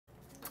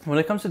When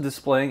it comes to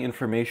displaying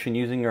information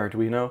using your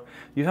Arduino,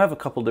 you have a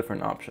couple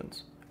different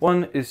options.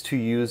 One is to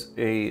use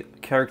a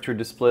character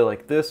display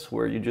like this,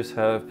 where you just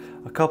have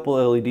a couple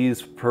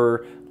LEDs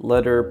per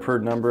letter, per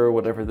number,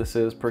 whatever this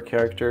is, per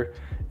character.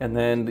 And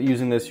then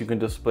using this, you can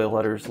display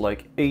letters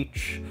like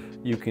H,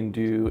 you can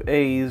do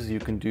A's, you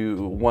can do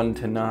 1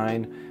 to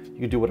 9, you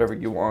can do whatever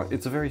you want.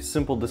 It's a very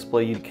simple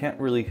display. You can't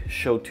really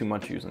show too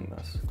much using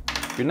this.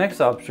 Your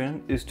next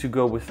option is to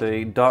go with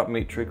a dot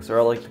matrix, or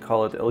I like to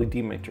call it the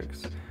LED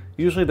matrix.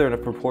 Usually they're in a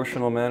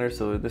proportional manner,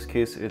 so in this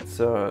case it's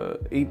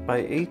 8 by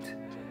 8,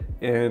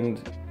 and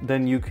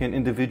then you can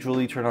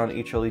individually turn on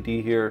each LED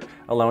here,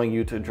 allowing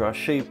you to draw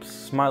shapes,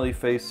 smiley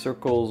face,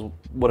 circles,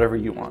 whatever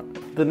you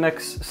want. The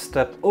next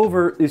step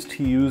over is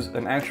to use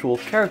an actual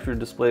character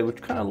display,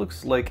 which kind of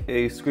looks like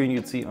a screen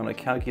you'd see on a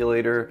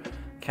calculator,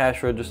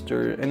 cash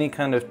register, any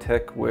kind of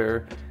tech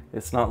where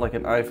it's not like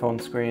an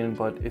iPhone screen,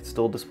 but it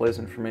still displays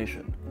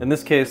information. In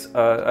this case,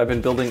 I've been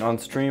building on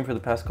stream for the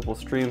past couple of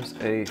streams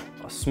a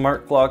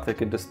smart clock that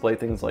could display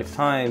things like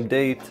time,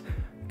 date,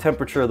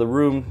 temperature of the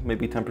room,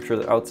 maybe temperature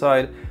of the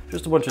outside,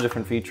 just a bunch of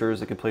different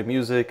features. It could play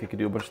music, it could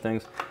do a bunch of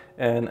things,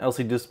 and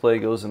LCD display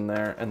goes in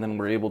there, and then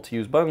we're able to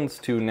use buttons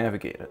to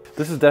navigate it.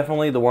 This is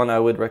definitely the one I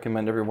would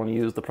recommend everyone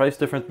use. The price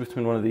difference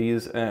between one of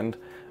these and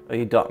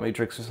a dot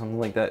matrix or something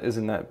like that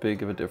isn't that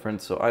big of a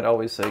difference, so I'd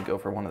always say go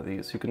for one of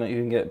these. You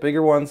can get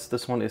bigger ones.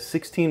 This one is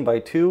 16 by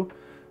 2,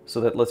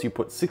 so that lets you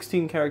put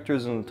 16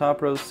 characters in the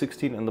top row,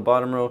 16 in the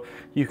bottom row.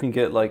 You can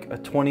get like a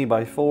 20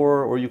 by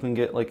 4, or you can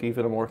get like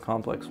even a more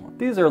complex one.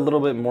 These are a little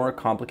bit more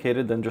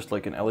complicated than just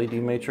like an LED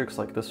matrix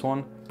like this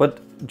one,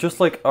 but just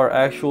like our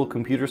actual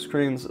computer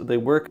screens, they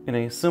work in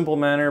a simple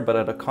manner but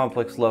at a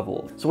complex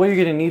level. So what you're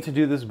going to need to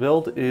do this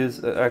build is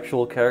an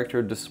actual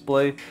character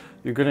display.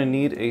 You're going to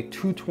need a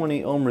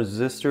 220 ohm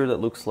resistor that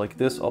looks like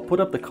this. I'll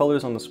put up the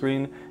colors on the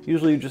screen.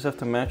 Usually you just have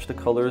to match the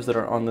colors that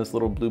are on this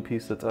little blue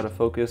piece that's out of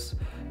focus,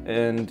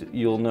 and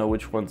you'll know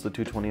which one's the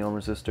 220 ohm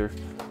resistor.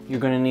 You're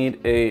going to need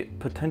a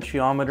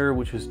potentiometer,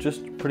 which is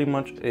just pretty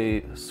much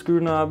a screw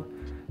knob.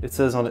 It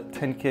says on it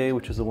 10K,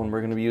 which is the one we're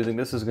going to be using.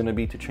 This is going to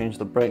be to change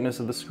the brightness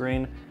of the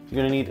screen.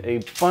 You're going to need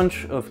a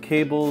bunch of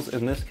cables.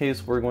 In this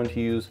case, we're going to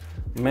use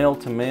male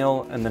to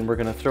male, and then we're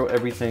going to throw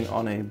everything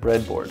on a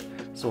breadboard.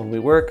 So when we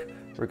work,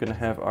 we're going to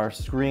have our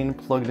screen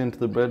plugged into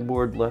the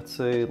breadboard, let's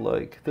say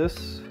like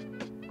this.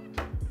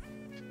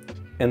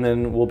 And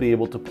then we'll be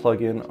able to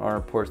plug in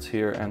our ports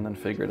here and then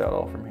figure it out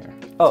all from here.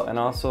 Oh, and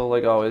also,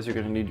 like always, you're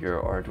going to need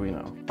your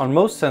Arduino. On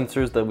most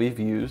sensors that we've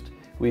used,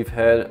 we've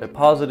had a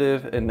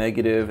positive, a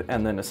negative,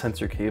 and then a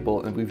sensor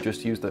cable, and we've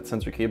just used that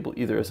sensor cable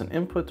either as an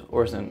input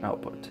or as an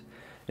output.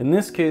 In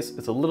this case,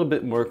 it's a little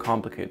bit more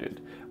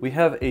complicated. We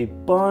have a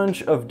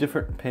bunch of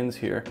different pins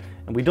here,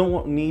 and we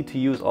don't need to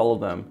use all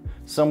of them.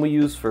 Some we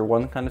use for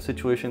one kind of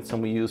situation,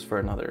 some we use for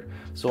another.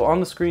 So on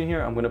the screen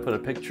here, I'm going to put a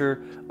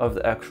picture of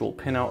the actual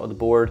pinout of the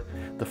board.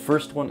 The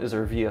first one is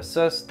our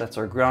VSS, that's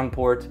our ground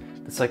port.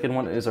 The second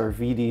one is our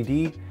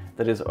VDD,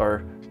 that is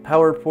our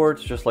power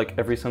port, just like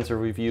every sensor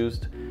we've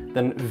used.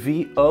 Then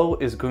VO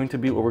is going to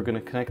be what we're going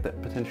to connect that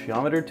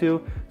potentiometer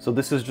to. So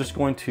this is just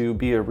going to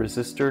be a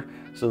resistor.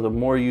 So the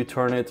more you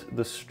turn it,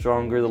 the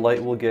stronger the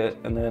light will get,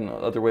 and then the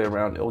other way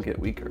around, it will get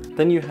weaker.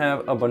 Then you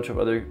have a bunch of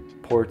other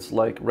ports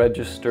like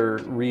register,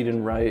 read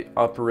and write,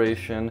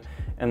 operation.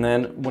 And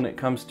then when it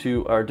comes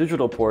to our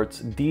digital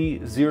ports,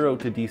 D0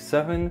 to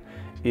D7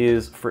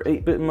 is for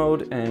 8-bit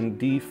mode, and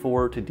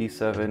D4 to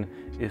D7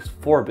 is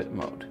 4-bit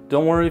mode.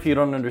 Don't worry if you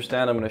don't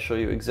understand, I'm going to show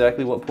you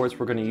exactly what ports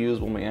we're going to use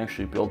when we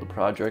actually build the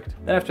project.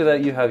 Then after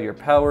that, you have your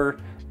power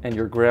and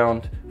your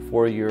ground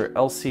for your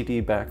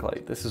LCD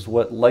backlight. This is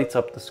what lights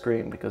up the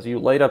screen, because you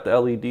light up the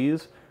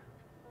LEDs,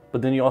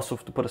 but then you also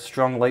have to put a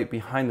strong light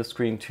behind the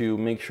screen to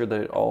make sure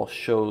that it all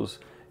shows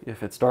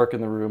if it's dark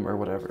in the room or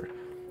whatever.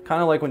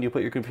 Kind of like when you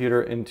put your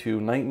computer into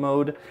night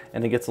mode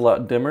and it gets a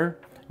lot dimmer,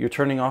 you're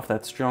turning off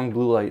that strong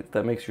blue light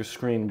that makes your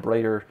screen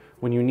brighter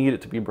when you need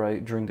it to be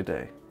bright during the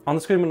day. On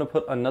the screen, I'm going to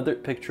put another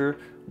picture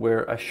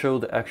where I show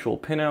the actual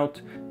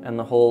pinout and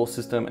the whole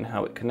system and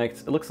how it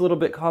connects. It looks a little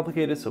bit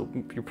complicated, so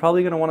you're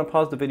probably going to want to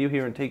pause the video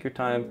here and take your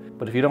time,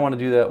 but if you don't want to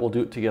do that, we'll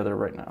do it together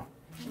right now.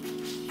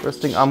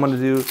 First thing I'm going to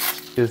do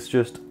is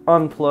just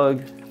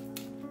unplug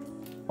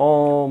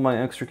all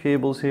my extra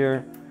cables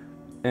here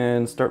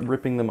and start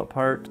ripping them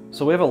apart.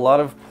 So we have a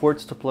lot of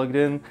ports to plug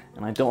in,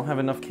 and I don't have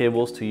enough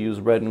cables to use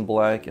red and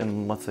black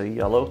and let's say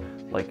yellow,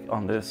 like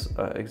on this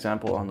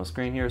example on the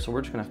screen here, so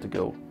we're just gonna have to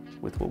go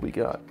with what we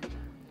got.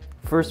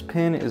 First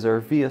pin is our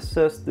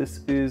VSS.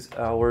 This is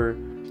our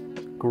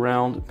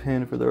ground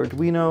pin for the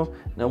Arduino.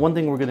 Now one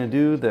thing we're gonna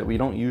do that we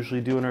don't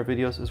usually do in our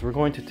videos is we're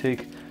going to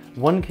take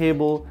one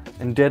cable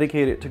and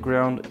dedicate it to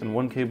ground, and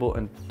one cable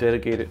and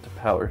dedicate it to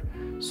power.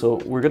 So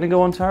we're gonna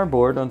go onto our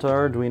board, onto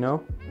our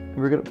Arduino.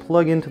 We're going to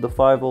plug into the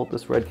 5-volt,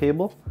 this red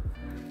cable,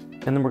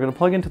 and then we're going to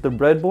plug into the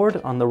breadboard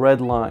on the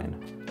red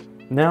line.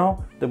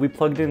 Now that we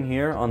plugged in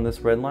here on this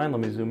red line,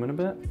 let me zoom in a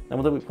bit.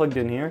 Now that we plugged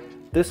in here,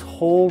 this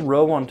whole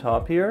row on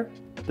top here,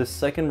 this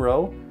second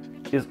row,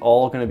 is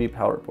all going to be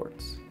power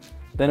ports.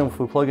 Then if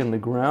we plug in the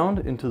ground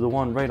into the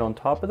one right on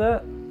top of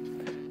that,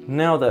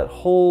 Now that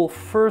whole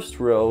first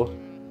row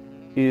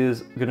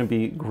is gonna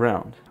be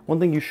ground. One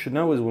thing you should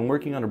know is when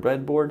working on a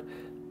breadboard,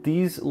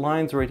 these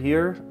lines right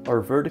here are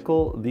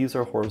vertical, these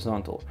are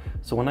horizontal.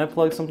 So when I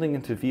plug something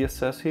into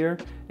VSS here,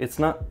 it's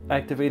not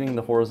activating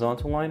the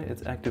horizontal line,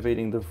 it's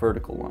activating the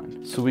vertical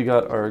line. So we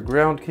got our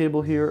ground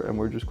cable here, and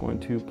we're just going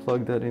to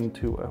plug that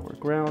into our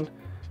ground.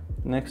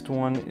 Next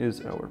one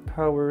is our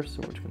power,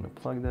 so we're just going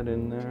to plug that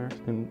in there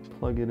and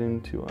plug it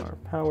into our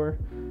power.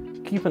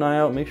 Keep an eye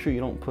out, make sure you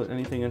don't put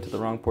anything into the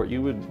wrong port.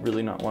 You would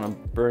really not want to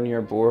burn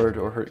your board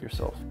or hurt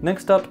yourself.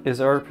 Next up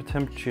is our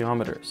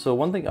potentiometer. So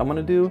one thing I'm going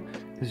to do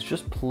is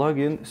just plug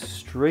in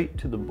straight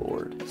to the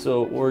board.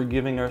 So we're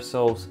giving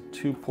ourselves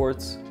 2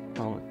 ports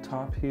on the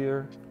top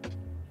here,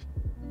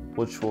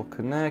 which will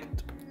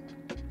connect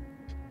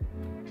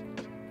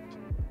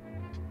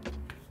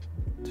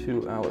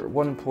to our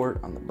 1 port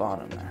on the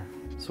bottom there.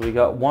 So we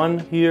got 1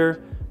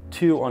 here,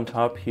 2 on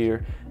top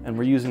here, and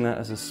we're using that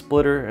as a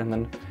splitter. And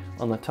then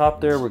on the top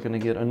there, we're going to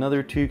get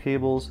another 2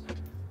 cables.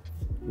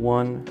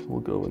 1 will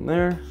go in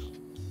there.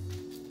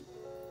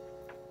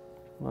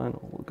 1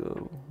 will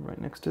go right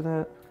next to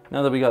that.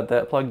 Now that we got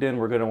that plugged in,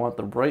 we're going to want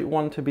the right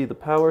one to be the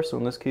power. So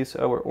in this case,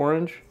 our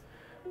orange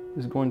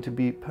is going to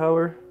be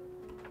power,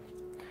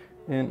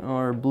 and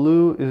our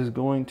blue is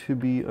going to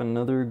be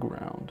another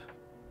ground.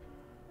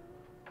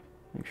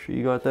 Make sure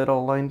you got that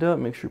all lined up.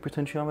 Make sure your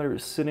potentiometer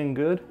is sitting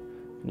good.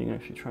 And you can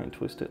actually try and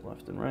twist it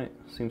left and right.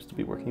 Seems to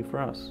be working for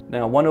us.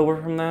 Now 1 over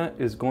from that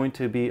is going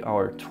to be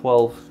our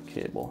 12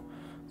 cable.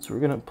 So we're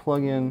going to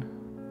plug in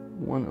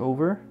 1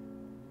 over,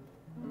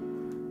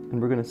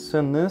 and we're going to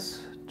send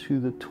this to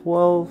the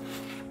 12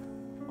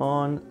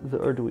 on the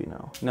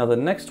Arduino. Now the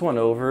next one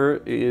over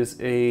is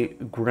a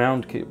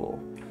ground cable.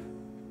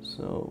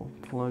 So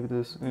plug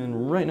this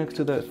in right next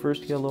to that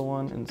first yellow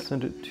one and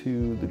send it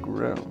to the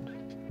ground.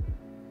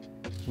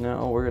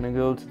 Now we're going to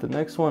go to the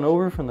next one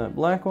over from that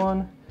black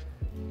one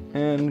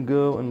and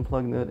go and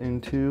plug that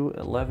into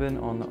 11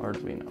 on the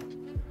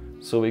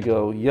Arduino. So we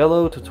go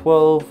yellow to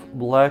 12,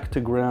 black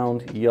to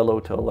ground, yellow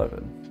to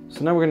 11.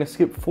 So now we're going to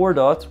skip 4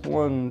 dots,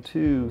 1,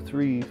 2,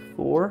 3,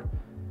 4.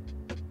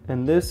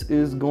 And this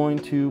is going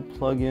to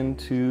plug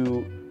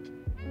into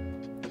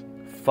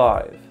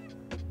 5.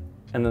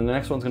 And then the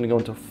next one's going to go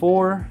into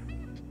 4.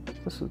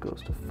 This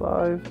goes to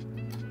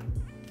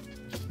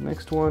 5.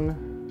 Next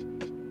one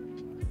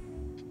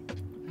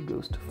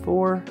goes to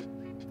 4.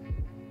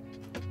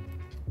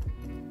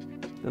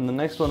 Then the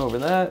next one over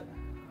that,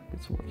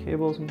 get some more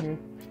cables in here.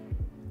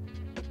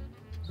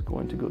 It's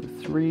going to go to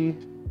 3.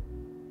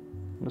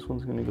 This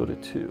one's going to go to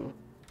 2.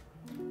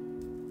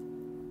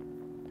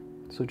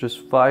 So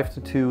just 5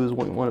 to 2 is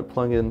what you want to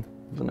plug in,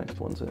 the next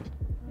one's in.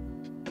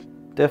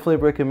 Definitely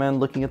recommend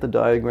looking at the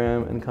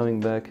diagram and coming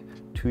back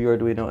to your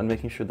Arduino and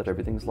making sure that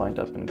everything's lined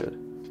up and good.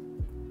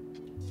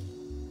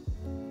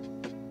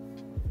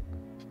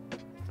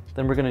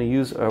 Then we're going to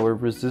use our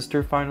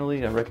resistor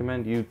finally. I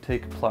recommend you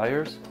take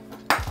pliers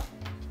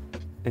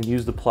and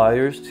use the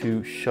pliers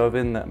to shove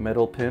in that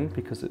metal pin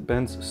because it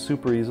bends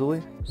super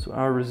easily. So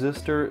our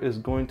resistor is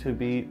going to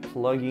be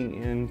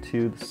plugging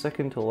into the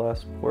second to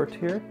last port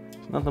here.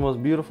 Not the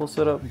most beautiful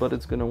setup, but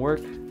it's going to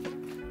work. We're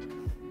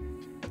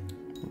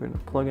going to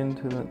plug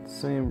into that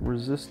same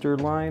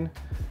resistor line,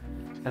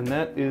 and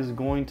that is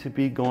going to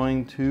be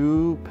going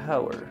to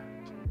power.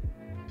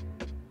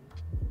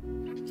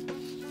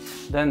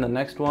 Then the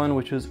next one,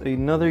 which is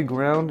another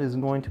ground, is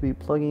going to be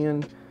plugging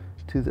in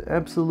to the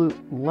absolute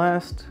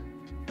last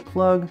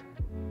plug,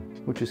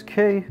 which is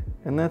K,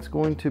 and that's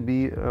going to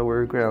be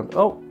our ground.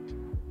 Oh,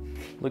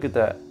 look at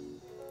that.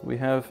 We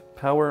have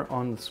power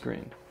on the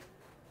screen.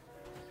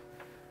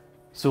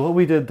 So what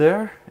we did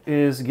there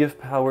is give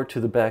power to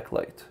the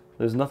backlight.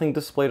 There's nothing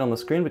displayed on the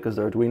screen because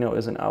the Arduino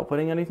isn't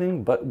outputting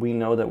anything, but we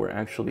know that we're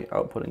actually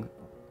outputting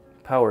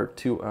power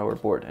to our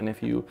board. And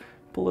if you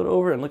pull it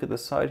over and look at the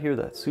side here,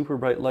 that super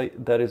bright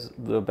light, that is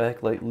the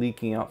backlight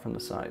leaking out from the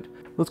side.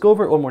 Let's go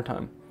over it one more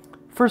time.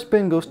 First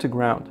pin goes to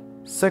ground.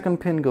 Second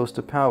pin goes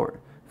to power.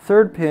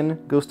 Third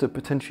pin goes to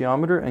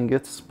potentiometer and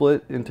gets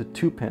split into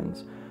 2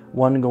 pins.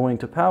 One going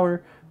to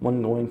power,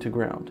 one going to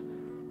ground.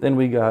 Then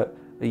we got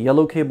a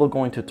yellow cable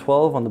going to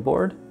 12 on the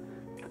board,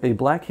 a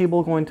black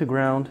cable going to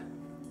ground,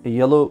 a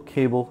yellow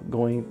cable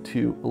going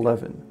to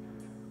 11.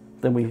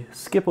 Then we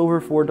skip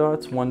over 4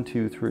 dots, 1,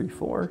 2, 3,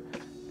 4,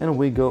 and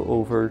we go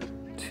over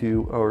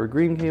to our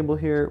green cable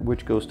here,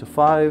 which goes to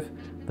 5.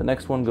 The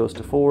next one goes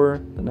to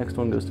 4, the next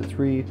one goes to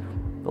 3,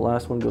 the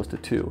last one goes to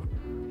 2.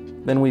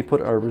 Then we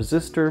put our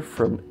resistor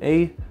from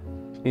A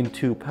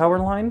into power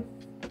line,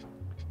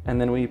 and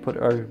then we put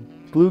our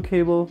blue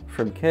cable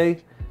from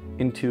K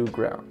into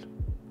ground.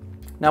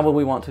 Now what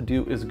we want to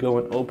do is go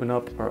and open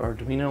up our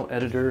Arduino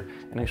editor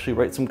and actually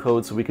write some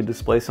code so we could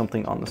display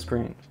something on the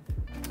screen.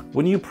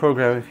 When you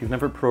program, if you've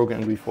never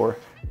programmed before,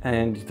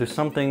 and there's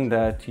something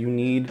that you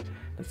need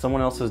that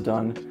someone else has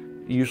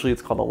done, usually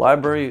it's called a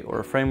library or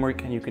a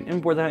framework, and you can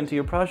import that into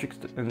your project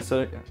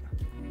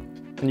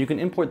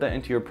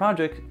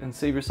and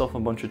save yourself a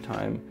bunch of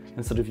time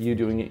instead of you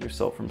doing it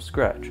yourself from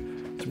scratch.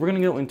 So we're going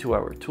to go into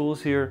our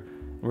tools here,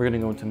 We're gonna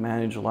go into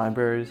Manage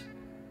Libraries.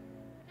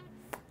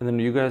 And then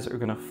you guys are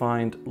gonna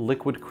find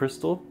Liquid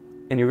Crystal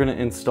and you're gonna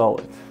install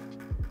it.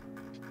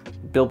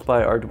 Built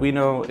by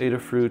Arduino,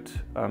 Adafruit.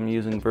 I'm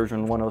using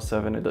version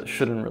 107, it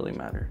shouldn't really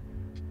matter.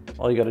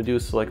 All you gotta do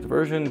is select the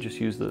version, just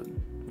use the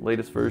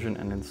latest version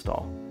and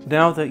install.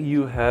 Now that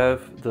you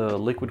have the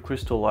Liquid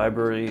Crystal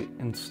library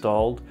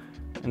installed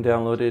and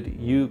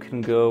downloaded, you can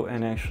go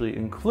and actually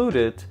include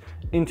it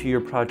into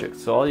your project.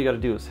 So all you gotta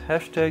do is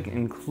hashtag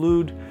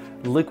include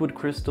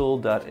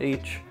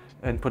liquidcrystal.h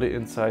and put it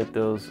inside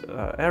those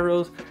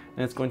arrows, and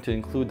it's going to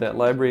include that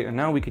library, and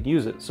now we could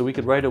use it. So we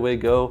could right away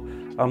go,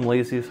 I'm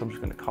lazy, so I'm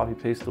just gonna copy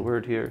paste the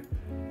word here,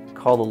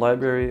 call the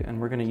library,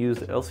 and we're gonna use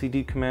the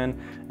LCD command,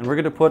 and we're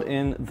gonna put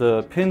in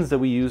the pins that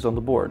we used on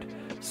the board.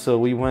 So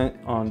we went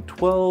on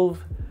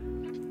 12,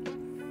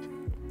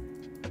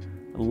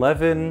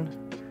 11,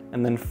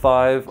 and then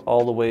 5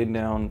 all the way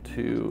down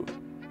to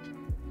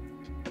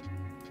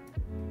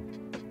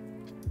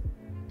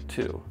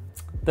 2.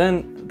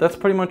 Then that's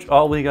pretty much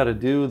all we got to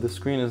do. The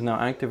screen is now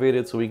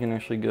activated, so we can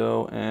actually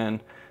go and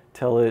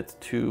tell it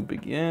to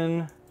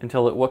begin and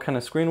tell it what kind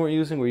of screen we're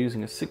using. We're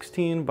using a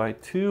 16 by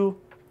 2.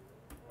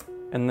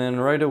 And then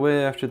right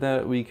away after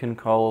that, we can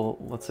call,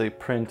 let's say,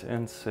 print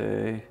and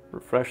say,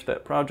 refresh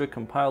that project,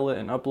 compile it,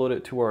 and upload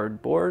it to our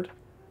board.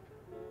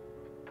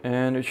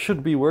 And it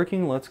should be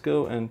working. Let's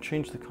go and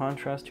change the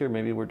contrast here.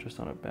 Maybe we're just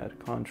on a bad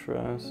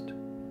contrast.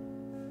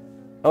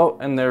 Oh,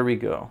 and there we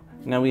go.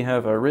 Now we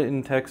have our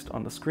written text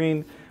on the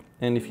screen,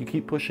 and if you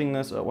keep pushing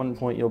this, at one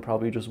point you'll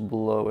probably just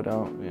blow it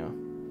out. Yeah.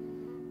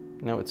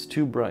 Now it's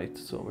too bright,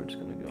 so we're just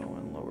gonna go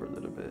and lower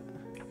it a bit.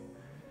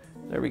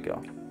 There we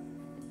go.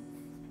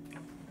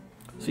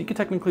 So you can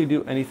technically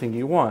do anything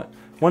you want.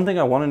 One thing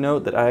I want to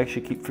note that I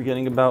actually keep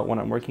forgetting about when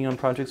I'm working on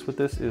projects with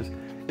this is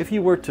if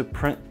you were to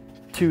print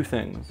 2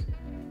 things,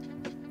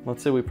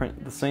 let's say we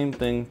print the same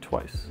thing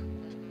twice,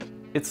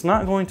 it's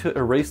not going to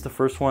erase the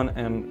first one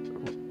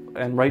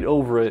and write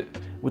over it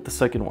with the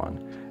second one.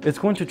 It's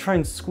going to try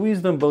and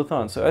squeeze them both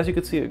on. So as you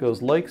can see, it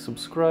goes like,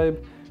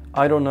 subscribe,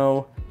 I don't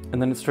know,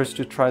 and then it starts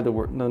to try the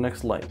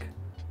next like,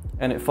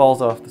 and it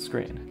falls off the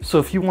screen. So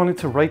if you wanted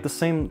to write the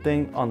same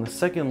thing on the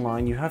second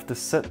line, you have to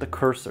set the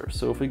cursor.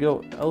 So if we go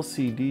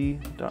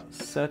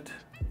lcd.set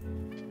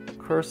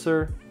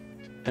cursor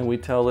and we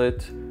tell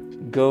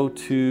it go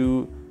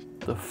to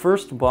the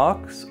first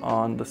box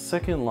on the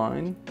second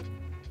line,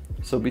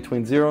 so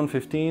between 0 and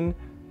 15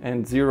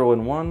 and 0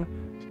 and 1,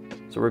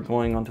 so we're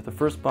going onto the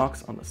first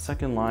box on the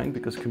second line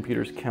because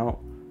computers count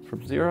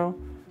from 0.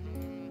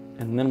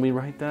 And then we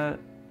write that.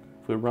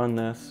 If we run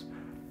this,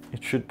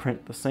 it should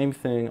print the same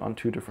thing on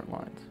 2 different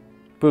lines.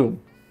 Boom,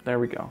 there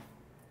we go.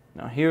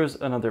 Now here's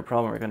another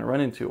problem we're gonna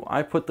run into.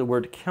 I put the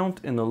word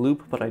count in the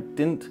loop, but I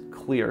didn't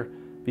clear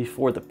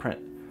before the print.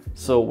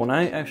 So when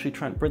I actually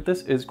try and print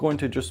this, it's going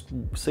to just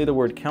say the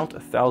word count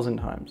 1,000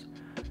 times.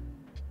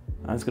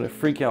 And it's gonna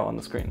freak out on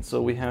the screen.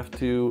 So we have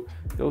to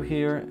go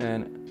here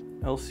and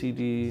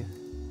LCD.clear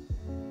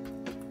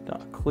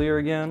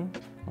again,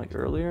 like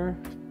earlier.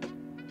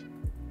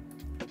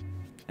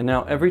 And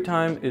now every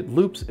time it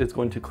loops, it's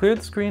going to clear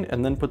the screen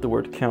and then put the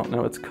word count.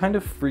 Now it's kind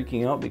of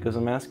freaking out because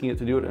I'm asking it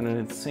to do it at an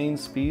insane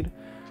speed.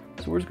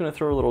 So we're just gonna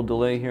throw a little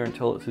delay here and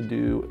tell it to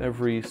do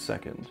every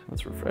second.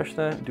 Let's refresh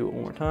that, do it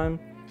one more time.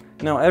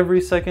 Now every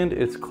second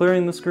it's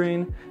clearing the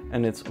screen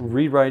and it's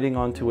rewriting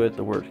onto it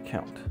the word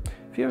count.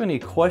 If you have any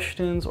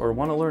questions or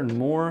want to learn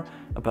more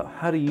about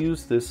how to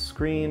use this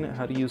screen,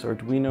 how to use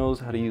Arduinos,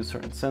 how to use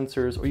certain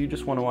sensors, or you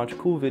just want to watch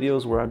cool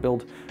videos where I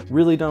build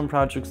really dumb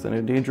projects that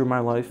endanger my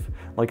life,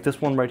 like this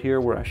one right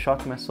here where I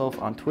shock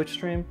myself on Twitch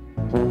stream.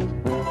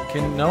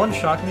 Can no one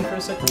shock me for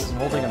a second because I'm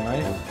holding a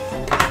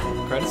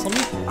knife? Credits on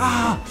me?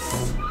 Ah!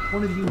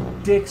 One of you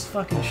dicks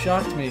fucking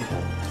shocked me.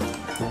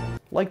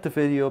 Like the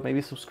video,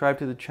 maybe subscribe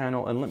to the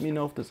channel, and let me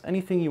know if there's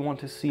anything you want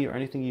to see or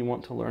anything you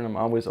want to learn. I'm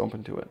always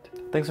open to it.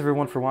 Thanks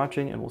everyone for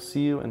watching, and we'll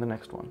see you in the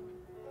next one.